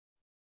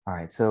All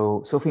right.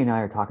 So Sophie and I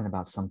are talking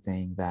about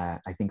something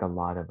that I think a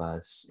lot of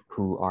us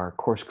who are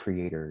course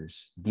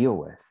creators deal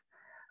with.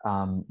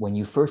 When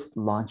you first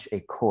launch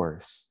a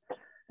course,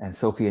 and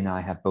Sophie and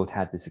I have both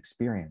had this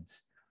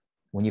experience,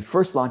 when you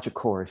first launch a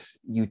course,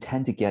 you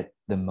tend to get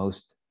the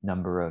most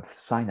number of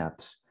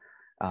signups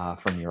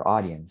from your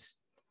audience.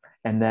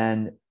 And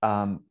then,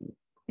 when,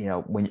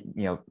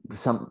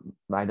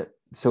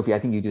 Sophie, I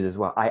think you do this as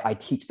well. I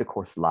teach the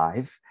course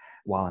live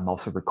while I'm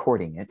also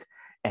recording it.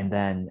 And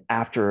then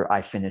after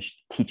I finish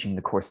teaching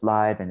the course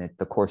live and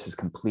the course is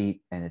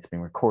complete and it's been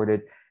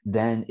recorded,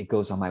 then it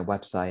goes on my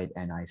website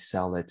and I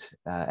sell it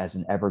as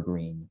an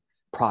evergreen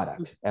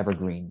product.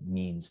 Evergreen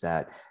means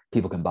that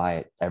people can buy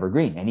it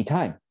evergreen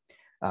anytime,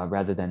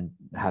 rather than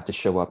have to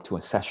show up to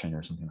a session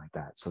or something like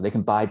that. So they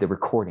can buy the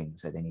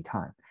recordings at any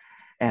time.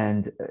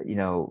 And,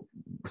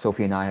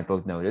 Sophie and I have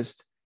both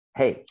noticed,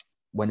 hey,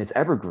 when it's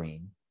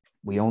evergreen,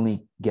 we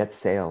only get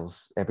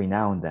sales every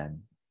now and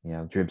then,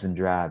 dribs and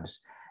drabs.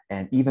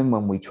 And even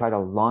when we try to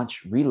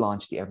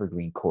relaunch the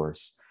evergreen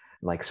course,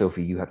 like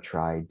Sophie, you have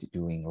tried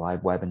doing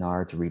live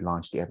webinar to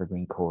relaunch the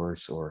evergreen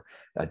course or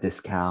a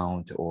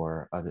discount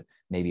or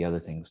maybe other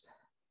things,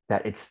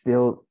 that it's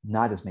still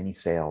not as many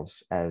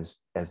sales as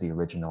the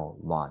original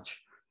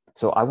launch.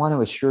 So I want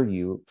to assure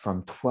you,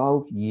 from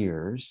 12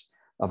 years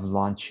of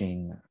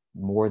launching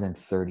more than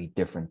 30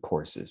 different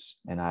courses,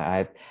 and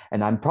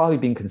I'm probably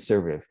being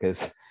conservative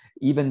because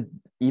even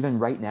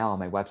right now on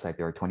my website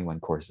there are 21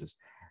 courses.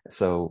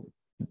 So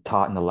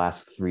taught in the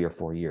last 3 or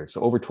 4 years.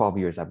 So over 12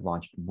 years, I've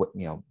launched,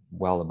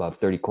 well above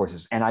 30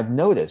 courses. And I've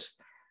noticed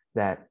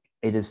that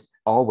it is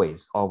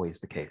always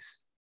the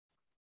case,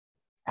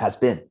 has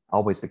been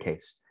always the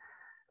case.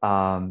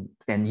 And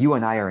you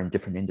and I are in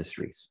different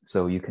industries.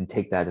 So you can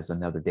take that as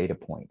another data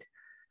point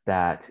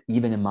that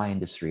even in my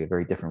industry, a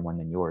very different one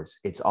than yours,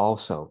 it's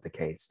also the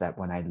case that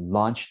when I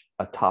launch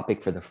a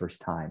topic for the first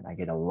time, I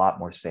get a lot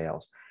more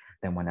sales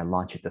than when I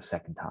launch it the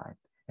second time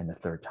and the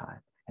third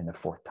time and the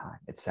fourth time,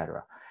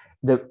 etc.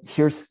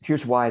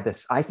 Here's why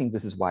I think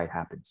this is why it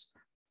happens.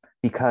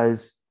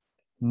 Because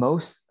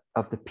most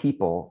of the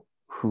people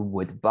who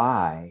would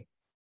buy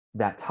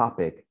that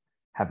topic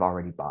have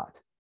already bought.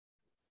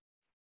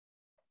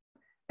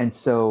 And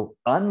so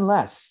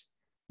unless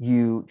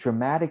you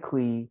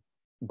dramatically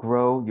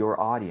grow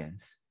your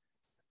audience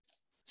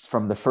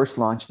from the first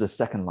launch to the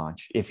second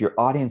launch, if your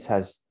audience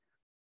has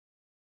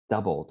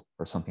doubled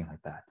or something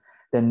like that,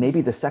 then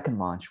maybe the second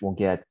launch will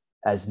get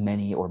as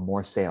many or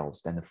more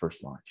sales than the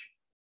first launch.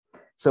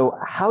 So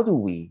how do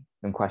we,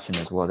 the question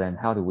is, well, then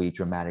how do we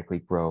dramatically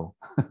grow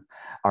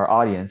our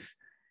audience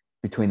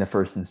between the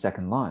first and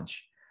second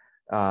launch?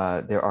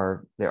 There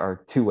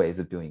are two ways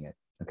of doing it,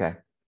 okay?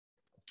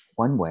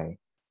 One way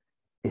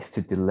is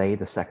to delay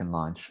the second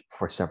launch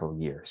for several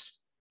years,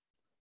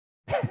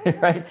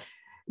 right?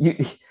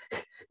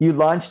 You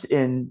launched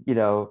in,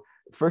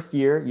 first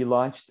year, you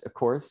launched a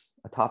course,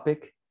 a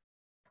topic,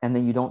 and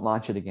then you don't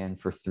launch it again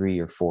for 3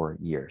 or 4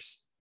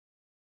 years.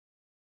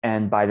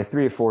 And by the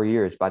 3 or 4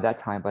 years, by the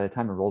time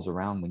it rolls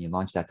around, when you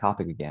launch that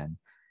topic again,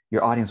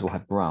 your audience will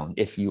have grown.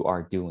 If you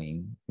are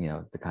doing,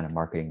 the kind of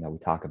marketing that we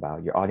talk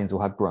about, your audience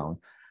will have grown.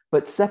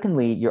 But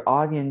secondly, your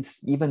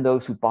audience, even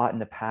those who bought in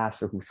the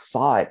past or who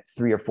saw it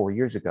 3 or 4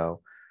 years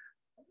ago,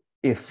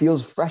 it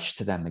feels fresh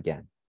to them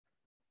again.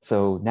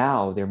 So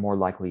now they're more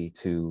likely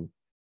to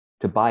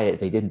buy it. If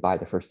they didn't buy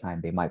it the first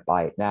time, they might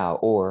buy it now,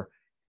 or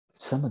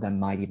some of them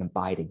might even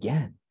buy it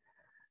again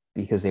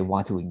because they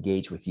want to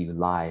engage with you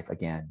live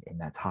again in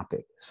that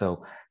topic.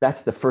 So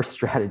that's the first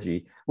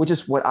strategy, which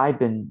is what I've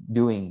been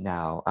doing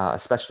now,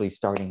 especially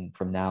starting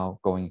from now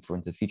going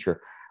into the future.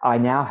 I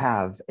now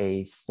have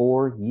a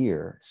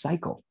 4-year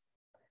cycle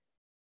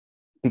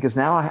because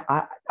now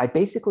I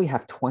basically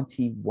have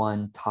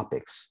 21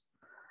 topics.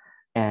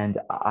 And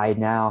I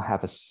now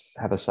have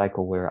a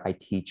cycle where I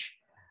teach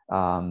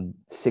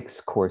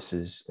 6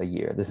 courses a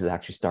year. This is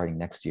actually starting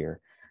next year.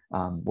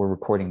 We're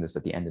recording this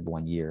at the end of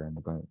 1 year, and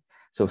we're going.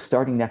 So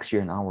starting next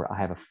year and onward, I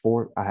have a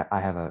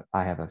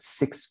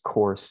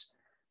 6-course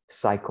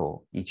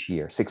cycle each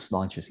year, 6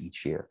 launches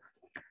each year.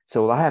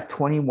 So I have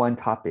 21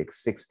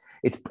 topics.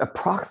 It's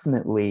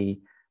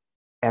approximately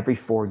every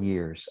 4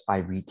 years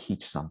I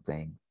reteach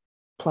something.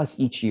 Plus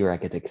each year I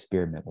get to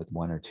experiment with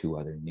 1 or 2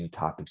 other new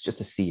topics just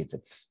to see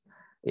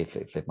if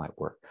it might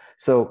work.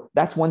 So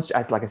that's one.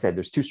 Like I said,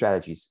 there's 2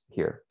 strategies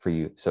here for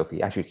you,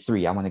 Sophie. Actually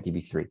 3. I want to give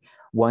you 3.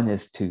 One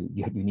is you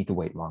need to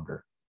wait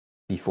longer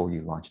before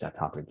you launch that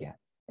topic again.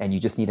 And you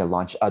just need to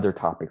launch other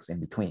topics in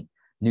between,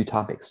 new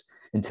topics,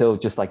 until,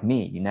 just like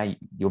me,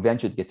 you'll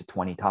eventually get to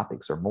 20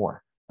 topics or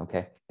more.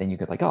 Okay. Then you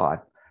get like, I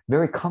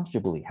very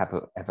comfortably have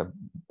a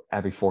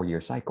every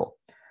 4-year cycle.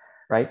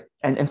 Right.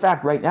 And in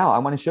fact, right now, I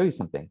want to show you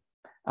something.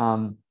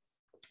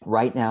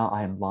 Right now,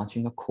 I am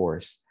launching a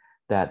course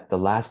that the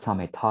last time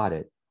I taught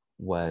it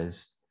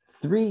was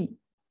 3.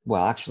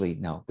 Well, actually,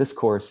 no, this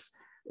course,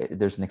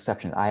 there's an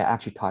exception. I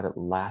actually taught it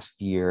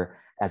last year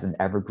as an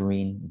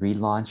evergreen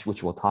relaunch,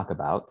 which we'll talk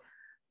about.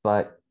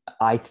 But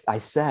I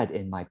said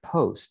in my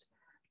post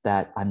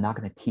that I'm not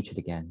going to teach it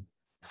again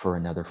for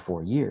another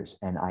 4 years.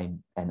 And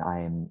I'm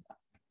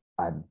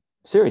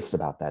serious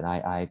about that.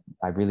 I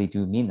really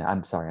do mean that.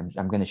 I'm sorry.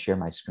 I'm going to share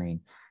my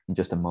screen in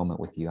just a moment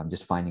with you. I'm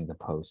just finding the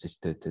post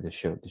to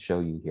show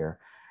you here.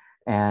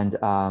 And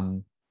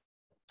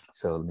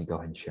so let me go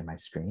ahead and share my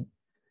screen.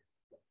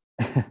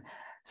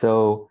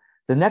 So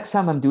the next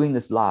time I'm doing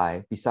this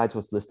live, besides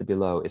what's listed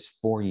below, is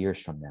 4 years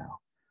from now.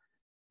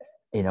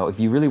 You know, if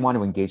you really want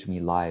to engage with me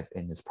live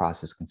in this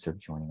process, consider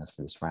joining us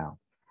for this round.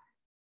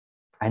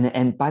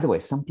 And by the way,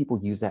 some people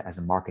use that as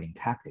a marketing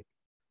tactic,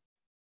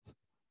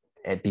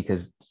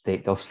 because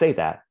they'll say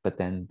that, but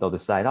then they'll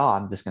decide, oh,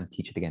 I'm just going to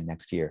teach it again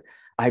next year.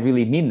 I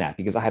really mean that,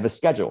 because I have a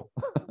schedule.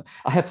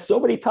 I have so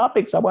many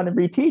topics I want to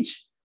reteach.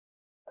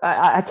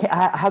 I can't,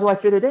 how do I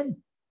fit it in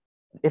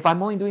if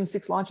I'm only doing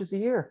 6 launches a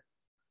year?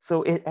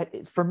 So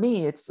for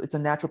me, it's a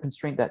natural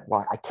constraint that,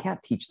 well, I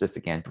can't teach this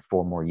again for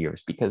 4 more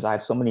years because I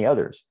have so many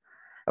others.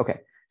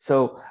 Okay,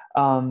 so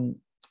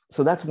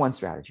that's one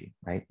strategy,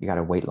 right? You got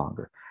to wait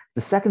longer.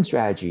 The second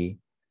strategy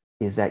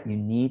is that you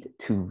need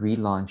to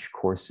relaunch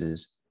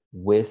courses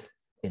with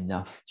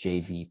enough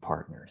JV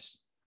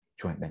partners,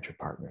 joint venture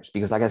partners,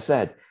 because like I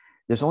said,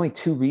 there's only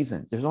 2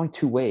 reasons. There's only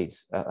 2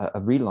 ways a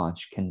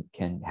relaunch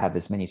can have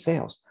as many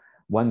sales.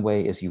 One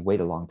way is you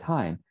wait a long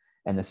time,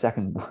 and the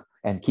second,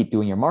 and keep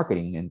doing your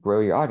marketing and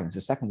grow your audience.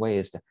 The second way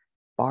is to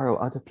borrow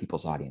other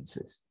people's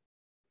audiences.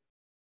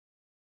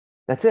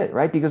 That's it,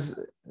 right? Because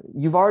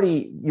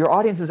your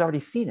audience has already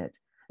seen it.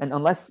 And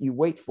unless you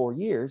wait 4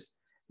 years,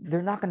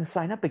 they're not going to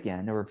sign up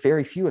again, or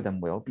very few of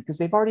them will, because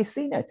they've already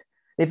seen it.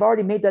 They've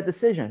already made that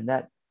decision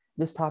that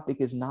this topic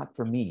is not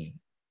for me.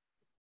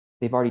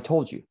 They've already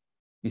told you.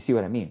 You see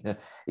what I mean?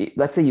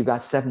 Let's say you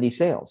got 70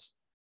 sales.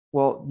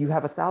 Well, you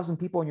have 1,000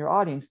 people in your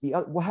audience.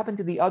 What happened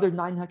to the other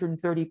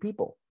 930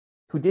 people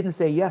who didn't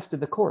say yes to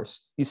the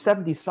course? You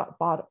 70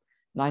 bought,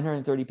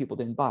 930 people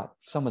didn't buy.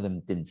 Some of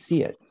them didn't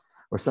see it,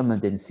 or some of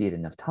them didn't see it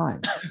enough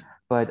times.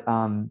 But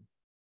a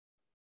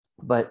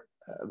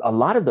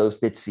lot of those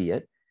did see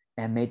it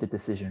and made the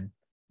decision,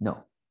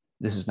 no,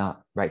 this is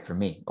not right for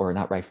me, or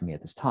not right for me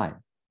at this time.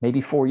 Maybe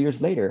 4 years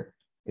later,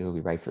 it will be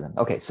right for them.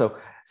 Okay, so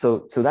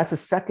that's a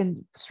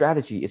second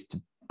strategy, is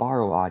to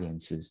borrow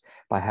audiences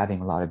by having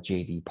a lot of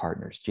JV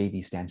partners.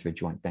 JV stands for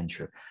joint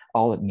venture.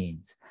 All it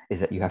means is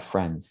that you have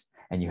friends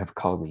and you have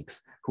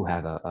colleagues who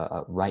have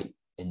a right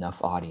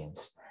enough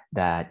audience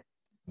that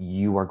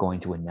you are going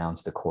to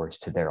announce the course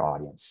to their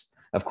audience.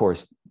 Of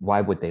course, why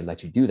would they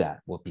let you do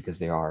that? Well, because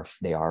they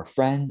are a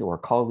friend or a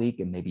colleague,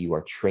 and maybe you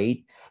are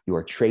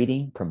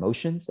trading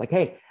promotions. Like,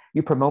 hey,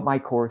 you promote my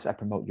course, I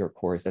promote your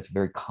course. That's a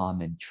very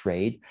common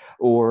trade.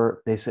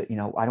 Or they say,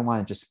 I don't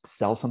want to just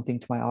sell something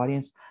to my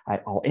audience.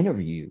 I'll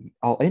interview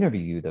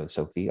you though,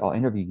 Sophie. I'll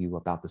interview you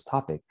about this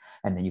topic,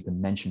 and then you can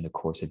mention the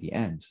course at the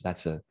end. So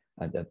that's a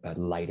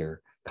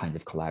lighter kind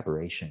of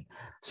collaboration.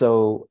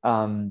 So,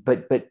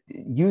 but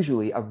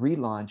usually a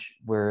relaunch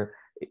where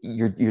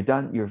you're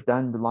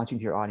done launching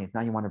to your audience.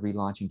 Now you want to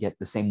relaunch and get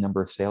the same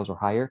number of sales or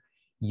higher.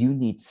 You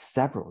need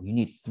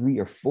 3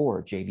 or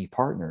 4 JV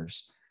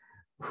partners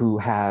who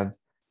have,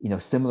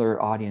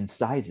 similar audience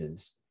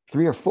sizes,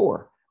 3 or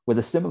 4 with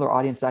a similar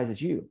audience size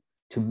as you,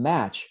 to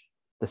match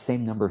the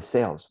same number of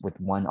sales with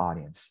one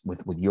audience,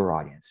 with your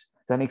audience.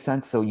 Does that make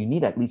sense? So you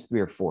need at least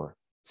 3 or 4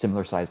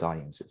 similar sized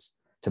audiences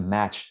to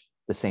match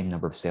the same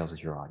number of sales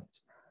as your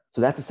audience.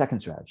 So that's a second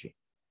strategy.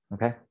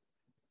 Okay.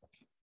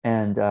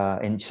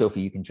 And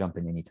Sophie, you can jump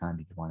in anytime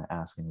if you want to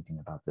ask anything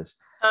about this.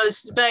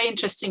 It's very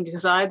interesting,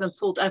 because I hadn't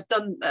thought. I've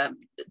done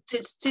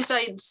since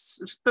I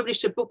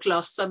published a book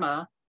last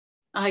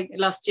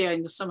year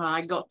in the summer.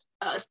 I got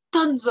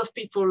tons of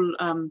people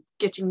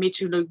getting me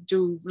to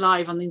do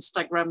live on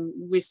Instagram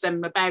with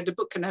them about the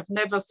book, and I've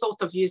never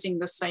thought of using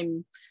the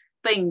same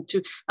thing.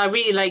 I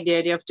really like the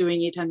idea of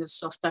doing it in a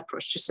soft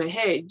approach, to say,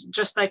 hey,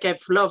 just like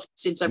I've loved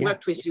since I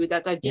worked with you,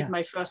 that I did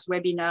my first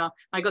webinar.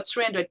 I got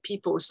 300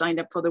 people signed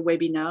up for the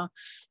webinar,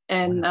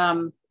 and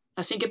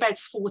I think about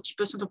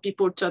 40% of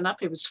people turned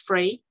up. It was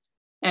free,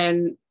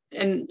 and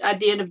at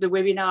the end of the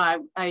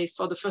webinar, I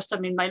for the first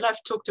time in my life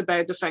talked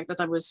about the fact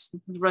that I was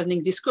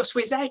running this course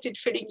without it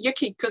feeling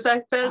yucky, because I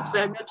felt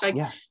very much like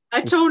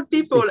I told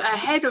people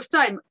ahead of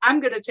time, I'm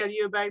going to tell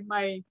you about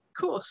my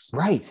course,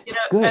 right?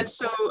 Good. And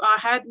so I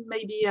had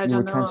maybe I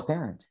don't know,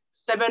 transparent.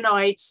 7 or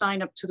 8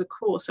 sign up to the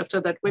course after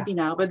that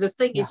webinar. But the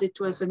thing is, it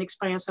was an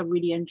experience I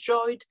really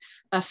enjoyed.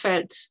 I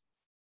felt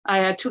I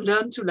had to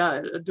learn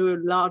to do a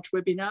large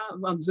webinar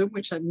on Zoom,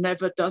 which I'd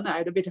never done. I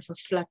had a bit of a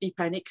flappy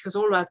panic, because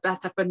all of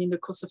that happened in the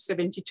course of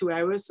 72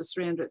 hours, the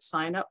 300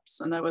 signups.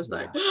 And I was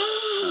like,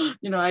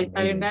 I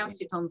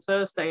announced it on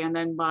Thursday, and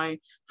then by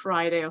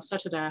Friday or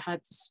Saturday, I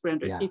had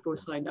 300 people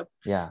signed up.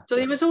 Yeah. So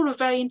it was all a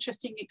very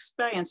interesting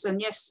experience.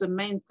 And yes, the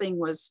main thing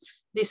was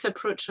this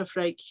approach of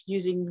like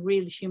using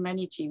real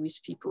humanity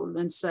with people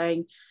and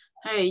saying,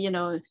 hey,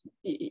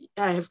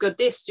 I have got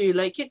this, do you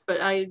like it?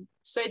 But I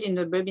said in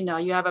the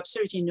webinar, you have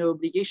absolutely no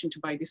obligation to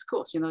buy this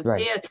course.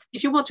 Right. Here,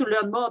 if you want to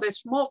learn more,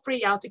 there's more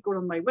free article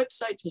on my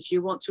website. If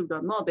you want to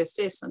learn more, there's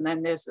this, and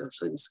then there's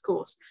also this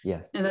course.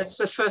 Yes. And that's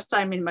the first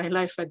time in my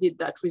life I did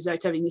that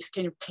without having this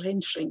kind of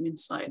clenching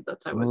inside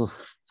that I was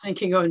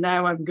thinking, oh,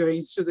 now I'm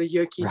going through the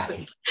yucky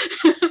thing.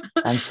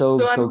 I'm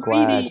so I'm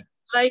glad. really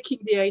liking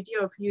the idea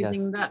of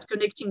using that,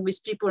 connecting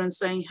with people and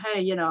saying,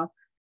 hey,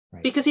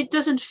 because it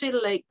doesn't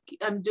feel like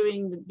I'm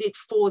doing it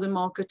for the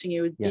marketing.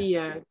 It would be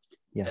a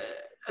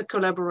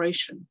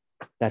collaboration.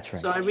 That's right.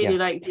 So I really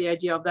like the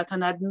idea of that.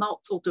 And I'd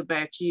not thought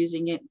about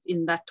using it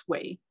in that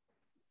way.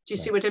 Do you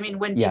see what I mean?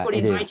 When people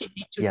invited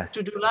me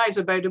to do lives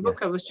about the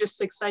book, I was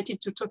just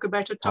excited to talk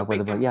about a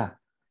topic.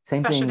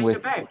 Same thing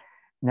with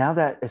now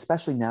that,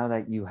 especially now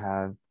that you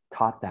have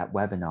taught that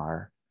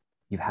webinar,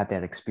 you've had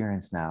that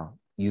experience now,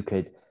 you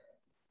could,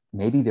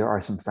 maybe there are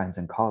some friends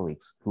and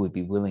colleagues who would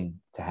be willing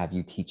to have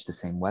you teach the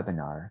same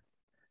webinar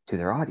to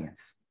their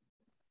audience.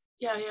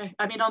 Yeah.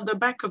 I mean, on the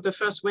back of the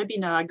first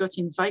webinar, I got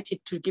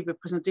invited to give a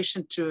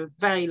presentation to a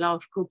very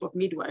large group of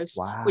midwives,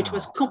 which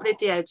was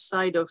completely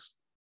outside of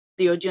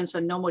the audience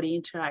I normally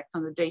interact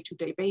on a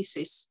day-to-day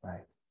basis.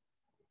 Right.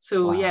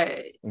 So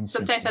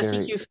sometimes I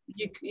think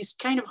it's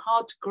kind of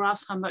hard to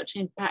grasp how much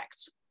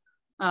impact,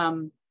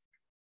 how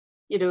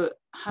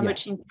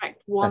much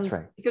impact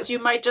one, because you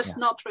might just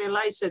not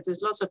realize that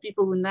there's lots of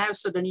people who now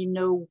suddenly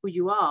know who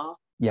you are.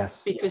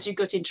 Yes. Because you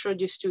got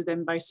introduced to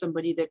them by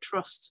somebody they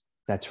trust.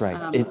 That's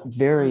right.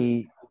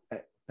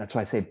 That's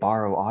why I say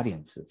borrow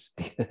audiences,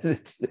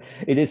 because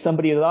it is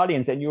somebody in the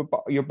audience, and you're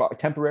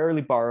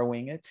temporarily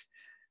borrowing it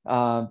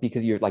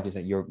because you're, like you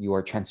said, you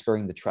are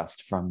transferring the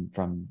trust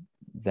from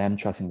them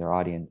trusting their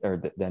audience,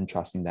 or them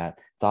trusting that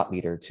thought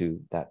leader, to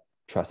that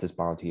trust is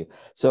borrowed to you.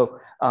 So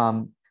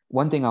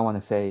one thing I want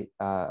to say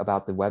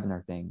about the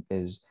webinar thing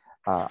is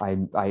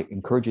I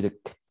encourage you to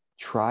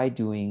try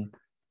doing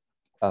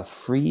a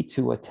free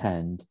to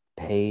attend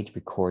paid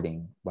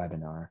recording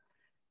webinar.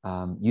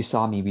 You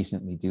saw me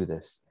recently do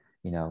this,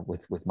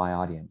 with my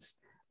audience.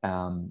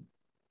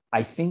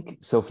 I think,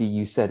 Sophie,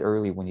 you said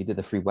earlier when you did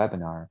the free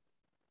webinar,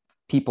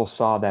 people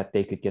saw that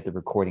they could get the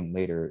recording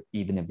later,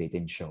 even if they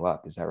didn't show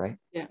up. Is that right?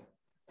 Yeah.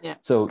 Yeah.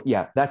 So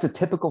that's a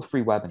typical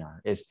free webinar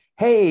is,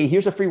 hey,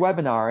 here's a free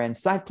webinar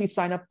and please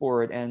sign up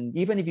for it. And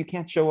even if you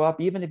can't show up,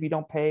 even if you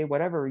don't pay,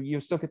 whatever, you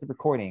still get the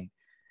recording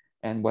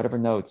and whatever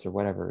notes or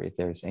whatever, if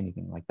there's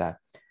anything like that.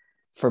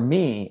 For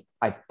me,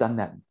 I've done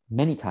that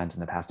many times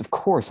in the past. Of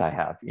course I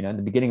have, in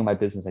the beginning of my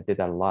business, I did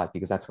that a lot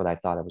because that's what I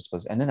thought I was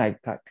supposed to. And then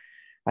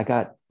I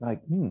got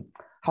like,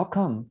 how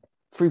come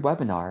free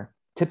webinar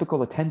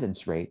typical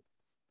attendance rate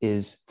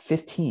is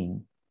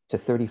 15 to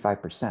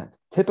 35%,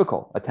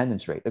 typical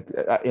attendance rate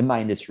in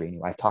my industry.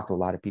 Anyway, I've talked to a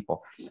lot of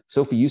people.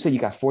 Sophie, you said you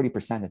got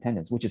 40%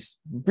 attendance, which is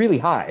really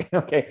high,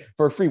 okay,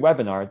 for a free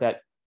webinar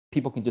that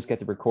people can just get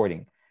the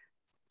recording.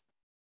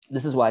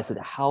 This is why I said,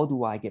 how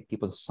do I get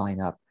people to sign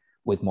up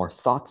with more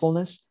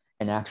thoughtfulness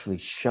and actually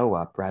show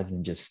up rather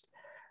than just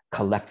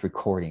collect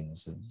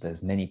recordings,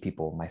 as many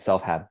people,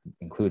 myself have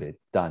included,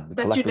 done.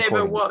 That you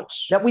never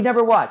watch. That we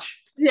never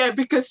watch. Yeah,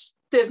 because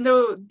there's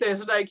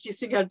like, you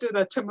think I'll do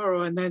that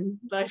tomorrow, and then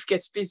life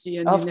gets busy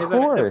and of you never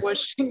end up course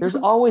watching. There's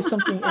always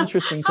something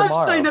interesting tomorrow.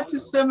 I've signed up to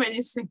so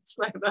many things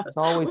like that. There's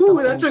always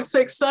that looks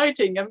so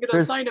exciting. I'm going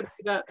to sign up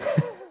to that.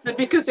 And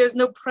because there's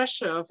no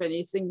pressure of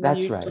anything.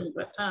 That's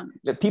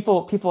right.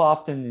 People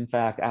often, in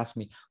fact, ask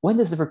me, when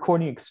does the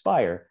recording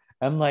expire?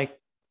 I'm like,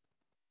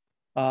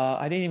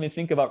 I didn't even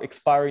think about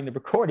expiring the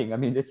recording. I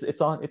mean, it's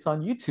on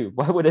YouTube.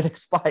 Why would it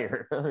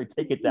expire?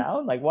 Take it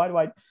down? Like, why do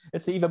I?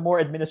 It's even more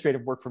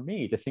administrative work for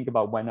me to think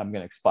about when I'm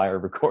going to expire a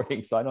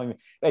recording. So I don't even.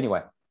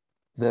 Anyway,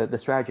 the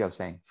strategy I was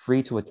saying,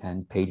 free to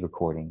attend, paid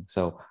recording.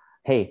 So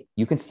hey,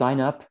 you can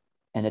sign up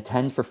and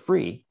attend for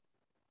free.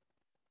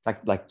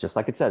 Like just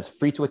like it says,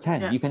 free to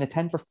attend. Yeah. You can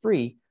attend for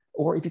free,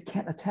 or if you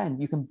can't attend,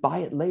 you can buy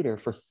it later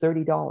for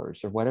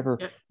 $30 or whatever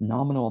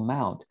nominal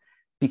amount.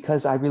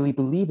 Because I really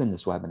believe in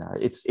this webinar.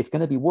 It's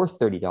going to be worth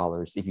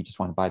 $30 if you just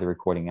want to buy the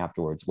recording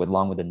afterwards,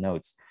 along with the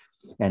notes.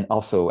 And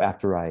also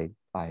after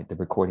the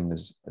recording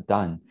is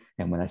done,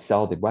 and when I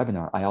sell the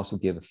webinar, I also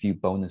give a few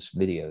bonus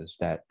videos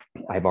that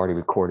I've already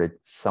recorded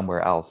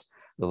somewhere else,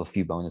 a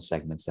few bonus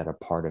segments that are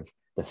part of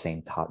the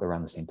same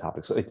around the same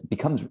topic. So it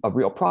becomes a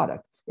real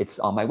product. It's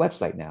on my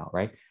website now,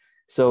 right?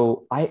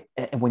 So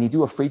and when you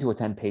do a free to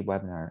attend paid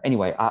webinar,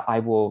 anyway, I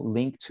will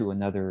link to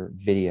another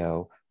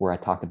video where I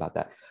talked about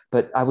that.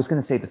 But I was going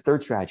to say the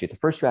third strategy. The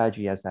first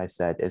strategy, as I've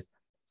said, is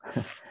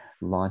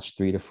launch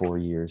 3 to 4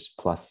 years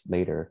plus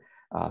later,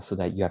 so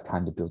that you have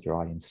time to build your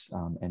audience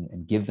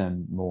and give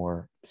them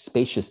more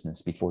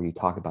spaciousness before you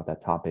talk about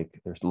that topic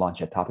or launch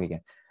that topic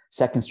again.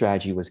 Second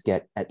strategy was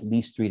get at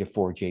least 3 to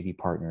 4 JV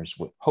partners,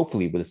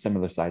 hopefully with a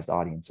similar sized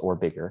audience or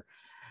bigger.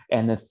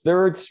 And the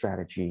third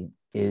strategy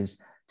is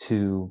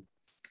to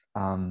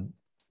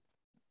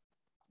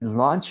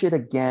launch it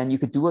again. You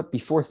could do it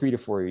before 3 to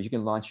 4 years. You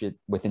can launch it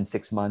within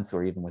 6 months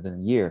or even within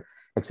a year,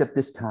 except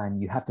this time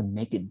you have to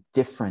make it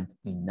different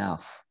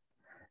enough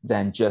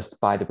than just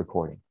buy the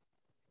recording.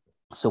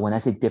 So when I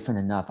say different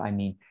enough, I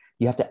mean,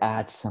 you have to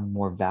add some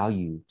more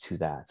value to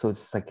that. So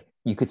it's like,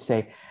 you could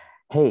say,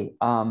 hey,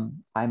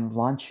 I'm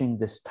launching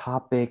this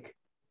topic.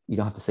 You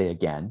don't have to say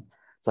again.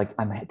 It's like,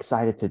 I'm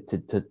excited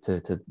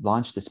to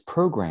launch this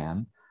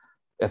program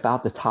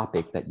about the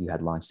topic that you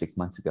had launched 6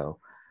 months ago.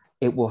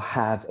 It will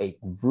have a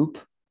group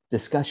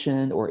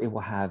discussion, or it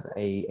will have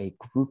a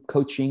group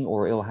coaching,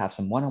 or it'll have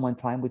some one-on-one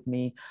time with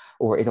me,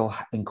 or it'll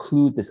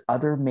include this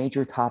other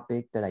major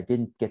topic that I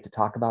didn't get to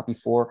talk about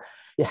before.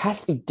 It has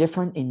to be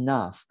different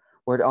enough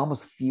where it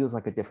almost feels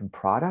like a different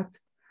product.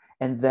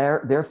 And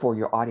therefore,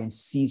 your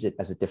audience sees it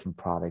as a different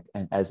product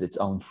and as its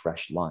own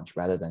fresh launch,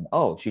 rather than,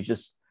 oh,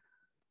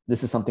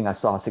 this is something I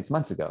saw 6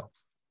 months ago.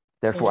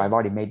 Therefore, Yeah. I've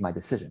already made my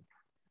decision.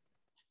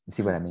 You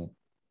see what I Mm. mean?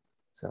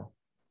 So,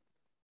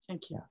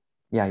 Thank you. yeah.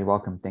 Yeah, you're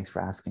welcome. Thanks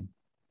for asking.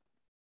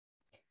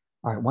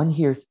 All right,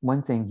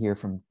 one thing here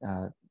from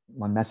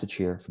one message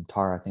here from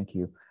Tara. Thank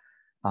you,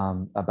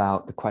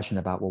 about the question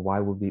about, well, why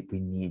would we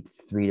need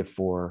 3 to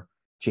 4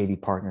 JV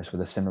partners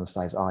with a similar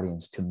size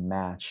audience to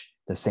match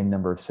the same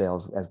number of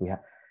sales as we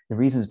have? The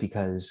reason is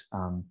because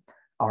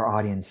our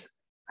audience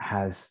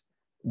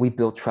we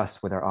built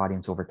trust with our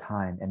audience over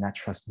time, and that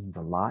trust means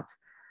a lot,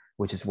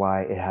 which is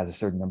why it has a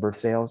certain number of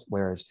sales.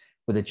 Whereas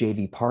with a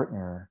JV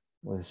partner,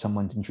 with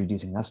someone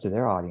introducing us to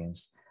their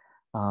audience,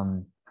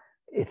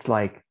 it's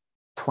like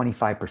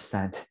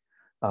 25%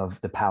 of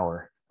the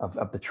power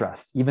of the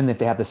trust. Even if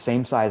they have the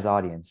same size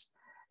audience,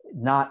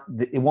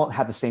 it won't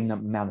have the same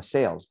amount of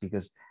sales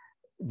because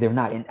they're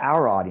not in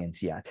our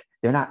audience yet.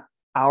 They're not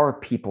our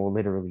people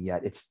literally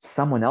yet. It's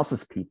someone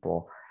else's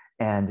people.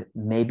 And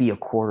maybe a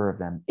quarter of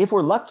them, if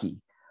we're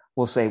lucky,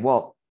 will say,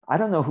 well, I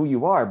don't know who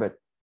you are, but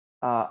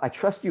I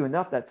trust you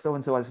enough that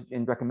so-and-so is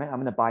recommend, I'm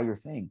going to buy your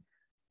thing.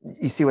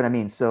 You see what I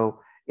mean? So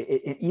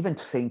even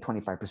saying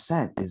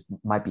 25%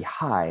 might be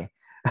high,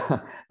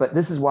 but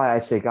this is why I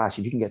say, gosh,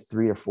 if you can get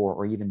 3 or 4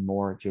 or even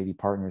more JV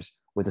partners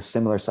with a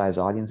similar size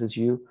audience as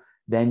you,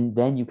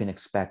 then you can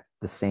expect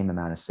the same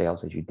amount of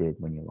sales as you did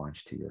when you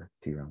launched to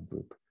your own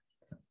group.